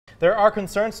There are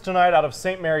concerns tonight out of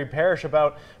St. Mary Parish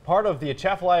about part of the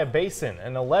Atchafalaya Basin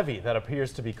and a levee that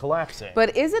appears to be collapsing.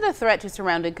 But is it a threat to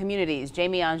surrounding communities?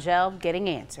 Jamie Angel getting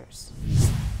answers.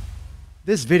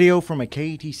 This video from a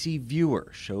KATC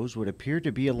viewer shows what appeared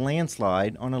to be a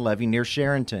landslide on a levee near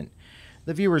Charenton.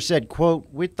 The viewer said,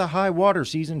 quote, "With the high water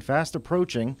season fast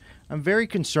approaching, I'm very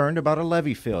concerned about a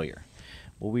levee failure."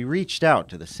 Well, we reached out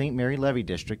to the St. Mary Levee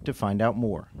District to find out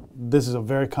more. This is a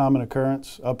very common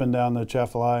occurrence up and down the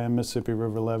Atchafalaya and Mississippi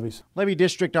River levees. Levee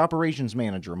District Operations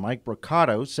Manager Mike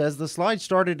Broccato says the slide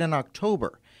started in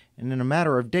October, and in a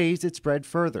matter of days it spread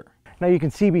further. Now you can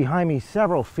see behind me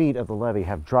several feet of the levee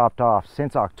have dropped off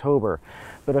since October,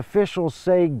 but officials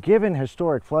say given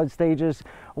historic flood stages,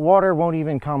 water won't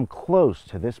even come close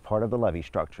to this part of the levee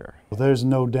structure. There's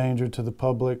no danger to the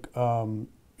public.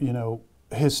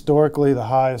 Historically, the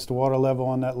highest water level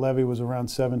on that levee was around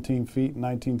 17 feet in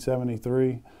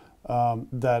 1973.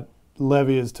 That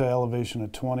levee is to elevation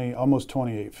of almost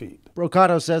 28 feet.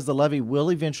 Broccato says the levee will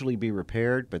eventually be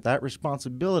repaired, but that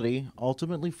responsibility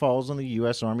ultimately falls on the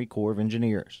U.S. Army Corps of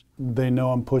Engineers. They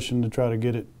know I'm pushing to try to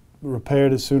get it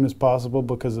repaired as soon as possible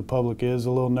because the public is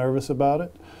a little nervous about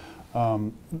it.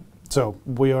 So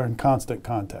we are in constant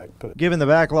contact. Given the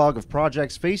backlog of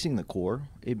projects facing the Corps,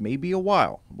 it may be a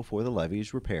while before the levee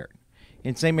is repaired.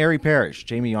 In St. Mary Parish,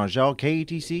 Jamie Angel,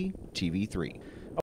 KATC TV3.